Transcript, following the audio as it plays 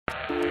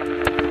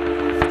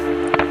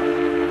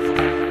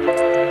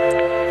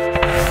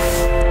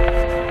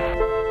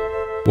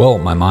Well,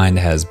 my mind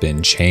has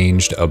been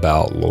changed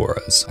about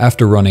LoRAs.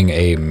 After running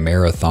a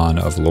marathon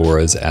of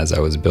LoRAs as I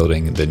was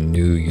building the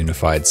new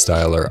unified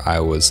styler, I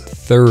was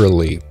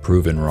thoroughly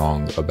proven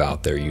wrong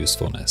about their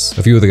usefulness.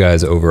 A few of the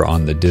guys over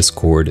on the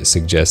Discord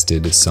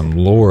suggested some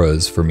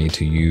LoRAs for me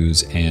to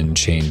use and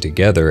chain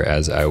together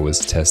as I was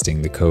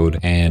testing the code,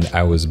 and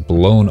I was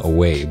blown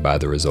away by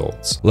the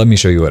results. Let me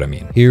show you what I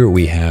mean. Here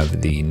we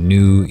have the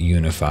new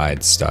unified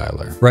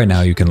styler. Right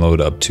now you can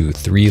load up to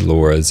 3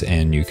 LoRAs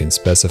and you can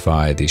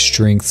specify the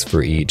strengths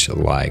for each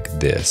like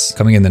this.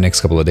 Coming in the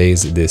next couple of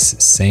days, this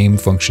same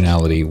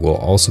functionality will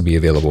also be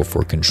available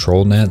for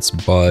controlnets,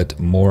 but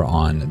more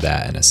on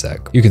that in a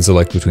sec. You can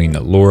select between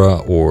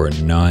LoRa or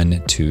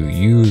none to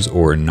use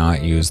or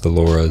not use the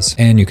LoRAs,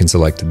 and you can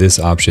select this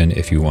option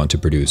if you want to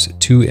produce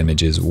 2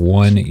 images,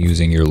 one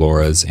using your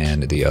LoRAs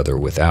and the other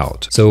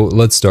without. So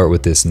let's start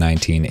with this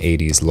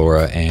 1980s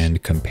LoRa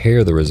and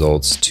compare the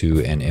results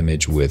to an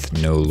image with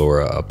no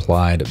LoRa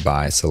applied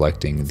by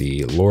selecting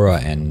the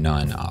LoRa and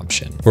none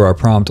option. For our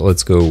prompt,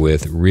 let's go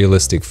with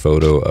realistic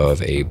photo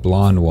of a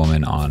blonde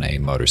woman on a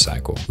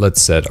motorcycle. Let's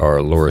set our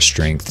LoRa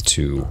strength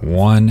to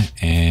 1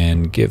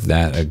 and give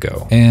that a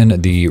go.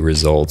 And the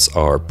results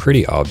are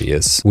pretty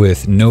obvious.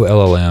 With no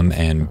LLM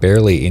and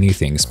barely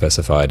anything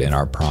specified in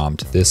our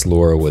prompt, this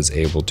LoRa was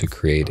able to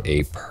create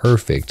a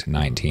perfect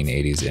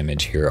 1980s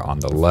image here on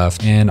the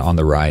left, and on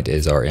the right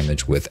is our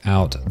image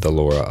without the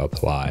LoRa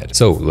applied.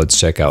 So let's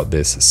check out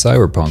this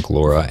cyberpunk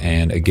LoRa,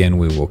 and again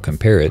we will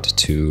compare it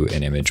to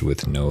an image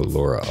with no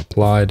LoRa applied.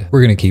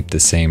 We're going to keep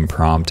the same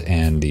prompt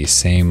and the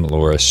same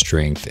LoRa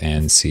strength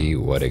and see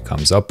what it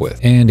comes up with.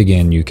 And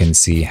again, you can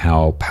see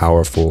how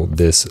powerful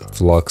this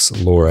Flux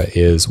LoRa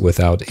is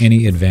without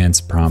any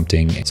advanced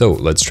prompting. So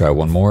let's try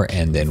one more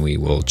and then we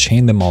will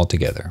chain them all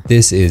together.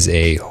 This is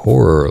a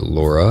horror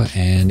LoRa,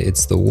 and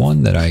it's the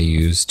one that I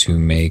use to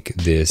make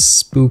this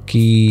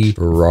spooky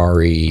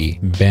Ferrari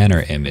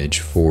banner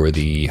image for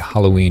the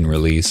Halloween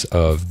release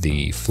of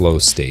the flow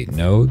state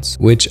nodes,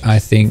 which I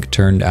think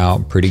turned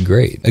out pretty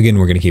great. Again,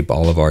 we're going to keep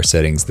all of our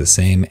settings the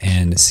same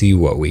and see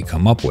what we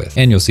come up with.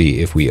 And you'll see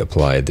if we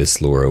apply this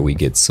LoRa, we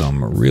get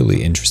some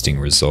really interesting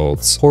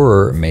results.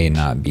 Horror may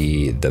not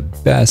be the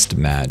best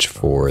match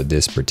for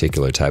this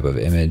particular type of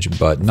image,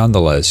 but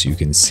nonetheless, you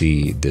can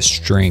see the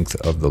strength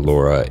of the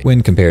LoRa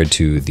when compared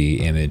to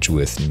the image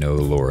with no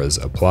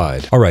LoRas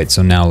applied. All right,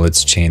 so now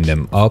let's chain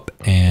them up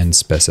and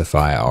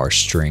specify our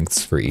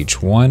strengths for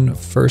each one.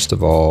 First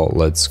of all,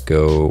 let's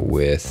go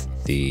with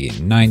the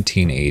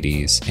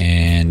 1980s,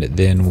 and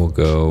then we'll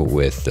go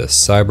with the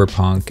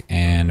cyberpunk,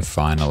 and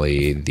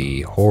finally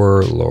the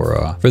horror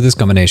LoRa. For this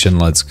combination,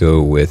 let's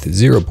go with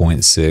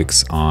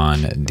 0.6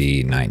 on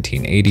the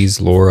 1980s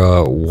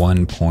LoRa,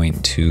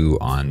 1.2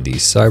 on the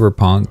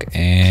cyberpunk,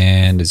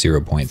 and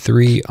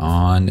 0.3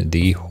 on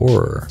the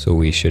horror. So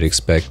we should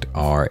expect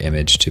our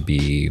image to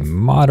be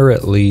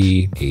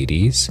moderately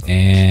 80s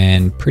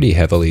and pretty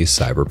heavily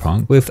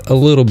cyberpunk, with a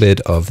little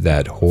bit of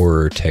that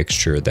horror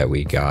texture that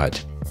we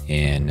got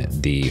in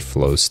the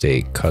flow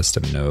state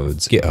custom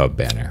nodes GitHub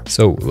banner.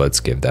 So let's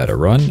give that a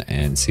run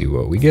and see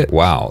what we get.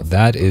 Wow,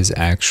 that is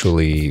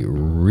actually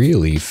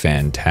really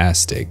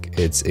fantastic.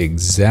 It's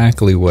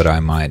exactly what I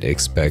might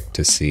expect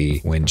to see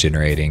when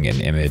generating an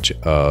image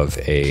of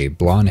a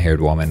blonde-haired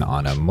woman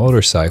on a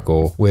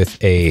motorcycle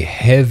with a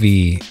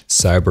heavy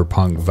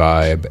cyberpunk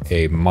vibe,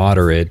 a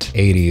moderate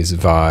 80s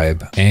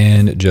vibe,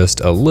 and just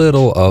a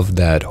little of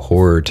that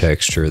horror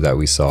texture that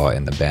we saw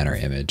in the banner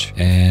image.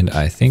 And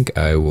I think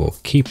I will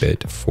keep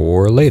it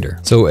for later.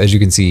 So as you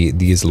can see,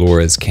 these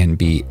LoRAs can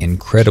be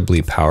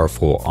incredibly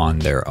powerful on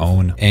their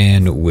own,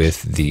 and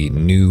with the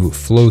new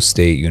flow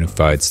state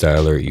unified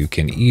styler, you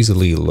can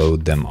easily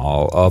load them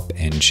all up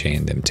and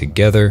chain them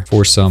together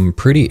for some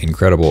pretty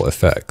incredible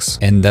effects.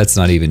 And that's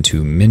not even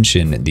to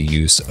mention the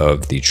use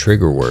of the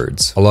trigger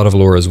words. A lot of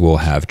LoRAs will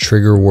have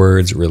trigger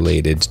words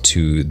related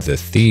to the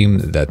theme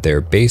that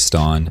they're based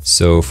on.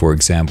 So for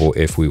example,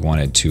 if we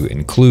wanted to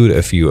include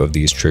a few of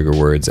these trigger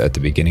words at the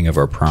beginning of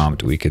our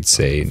prompt, we could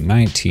say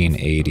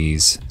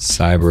 1980s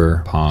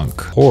cyberpunk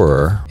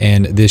horror,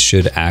 and this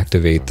should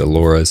activate the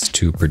LoRAs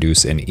to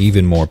produce an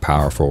even more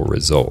powerful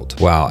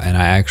result. Wow, and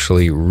I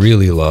actually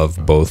really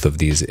love both of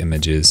these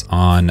images.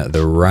 On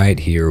the right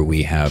here,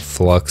 we have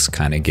Flux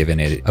kind of giving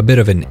it a bit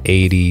of an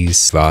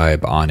 80s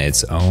vibe on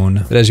its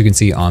own. But as you can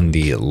see on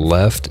the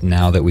left,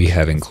 now that we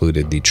have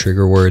included the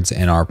trigger words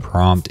in our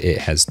prompt, it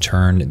has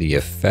turned the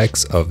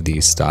effects of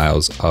these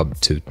styles up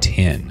to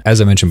 10.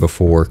 As I mentioned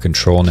before,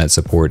 controlnet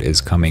support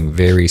is coming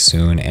very soon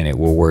soon, and it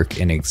will work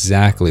in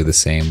exactly the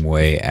same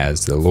way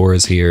as the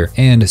LoRAs here.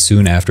 And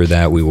soon after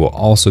that, we will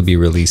also be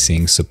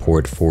releasing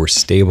support for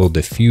stable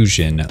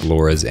diffusion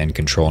LoRAs and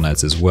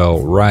controlnets as well,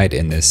 right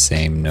in this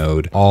same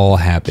node, all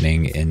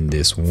happening in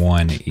this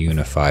one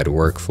unified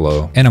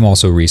workflow. And I'm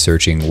also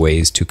researching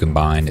ways to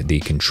combine the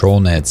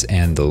controlnets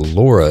and the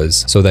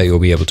LoRAs so that you'll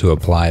be able to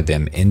apply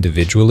them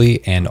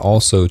individually and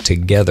also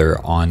together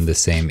on the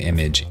same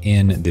image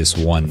in this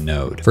one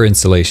node. For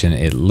installation,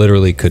 it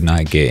literally could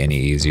not get any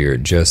easier.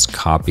 Just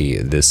copy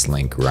this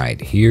link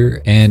right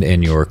here, and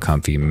in your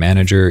Comfy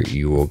manager,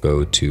 you will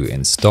go to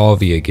install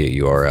via git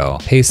URL,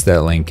 paste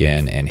that link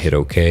in and hit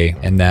OK,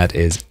 and that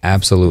is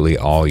absolutely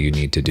all you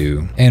need to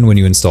do. And when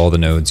you install the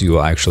nodes, you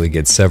will actually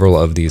get several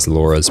of these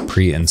LoRAs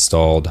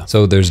pre-installed,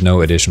 so there's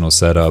no additional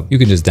setup. You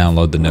can just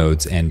download the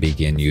nodes and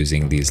begin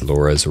using these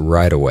LoRAs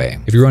right away.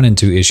 If you run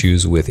into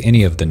issues with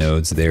any of the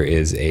nodes, there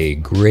is a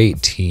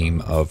great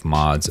team of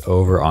mods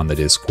over on the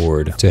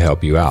Discord to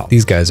help you out.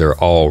 These guys are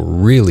all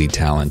really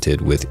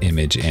talented with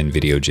image and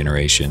video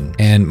generation,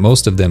 and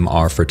most of them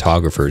are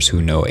photographers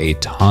who know a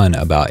ton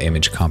about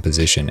image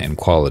composition and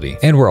quality.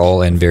 And we're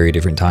all in very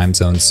different time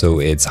zones, so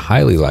it's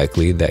highly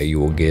likely that you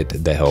will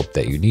get the help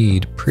that you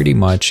need pretty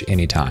much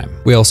anytime.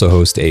 We also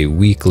host a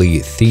weekly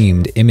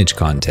themed image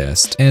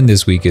contest, and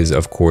this week is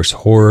of course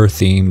horror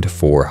themed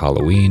for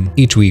Halloween.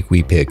 Each week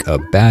we pick a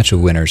batch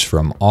of winners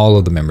from all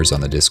of the members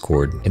on the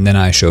Discord, and then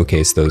I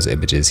showcase those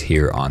images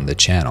here on the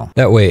channel.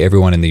 That way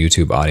everyone in the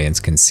YouTube audience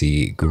can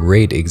see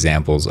great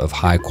examples of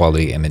high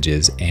quality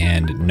images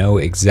and know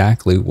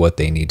exactly what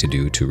they need to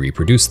do to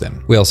reproduce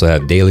them. We also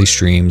have daily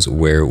streams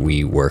where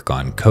we work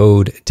on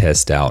code,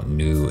 test out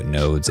new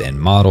nodes and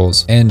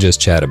models, and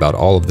just chat about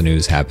all of the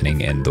news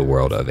happening in the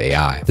world of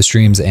AI. The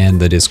streams and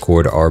the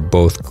Discord are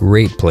both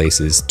great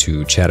places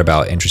to chat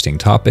about interesting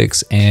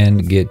topics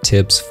and get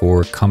tips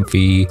for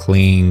Comfy,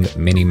 Kling,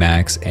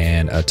 Minimax,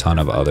 and a ton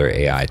of other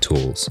AI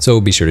tools.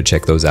 So be sure to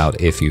check those out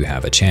if you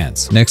have a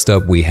chance. Next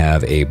up, we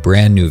have a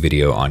brand new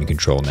video on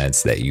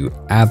controlnets that you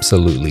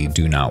absolutely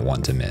do not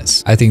want to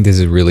miss. I think this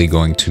is really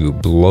going to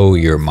blow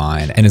your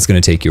mind, and it's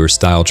going to take your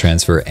style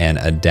transfer and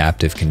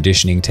adaptive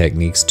conditioning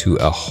techniques to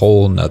a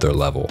whole nother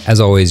level. As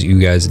always, you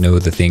guys know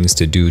the things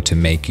to do to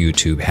make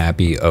YouTube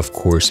happy. Of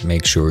course,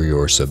 make sure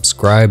you're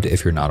subscribed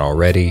if you're not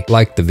already,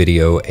 like the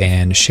video,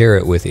 and share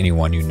it with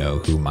anyone you know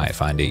who might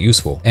find it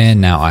useful. And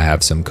now I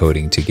have some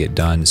coding to get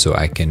done so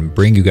I can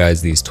bring you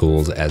guys these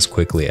tools as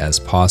quickly as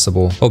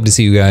possible. Hope to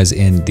see you guys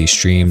in the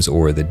streams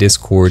or the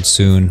Discord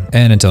soon.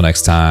 And until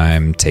next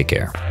time, take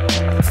care.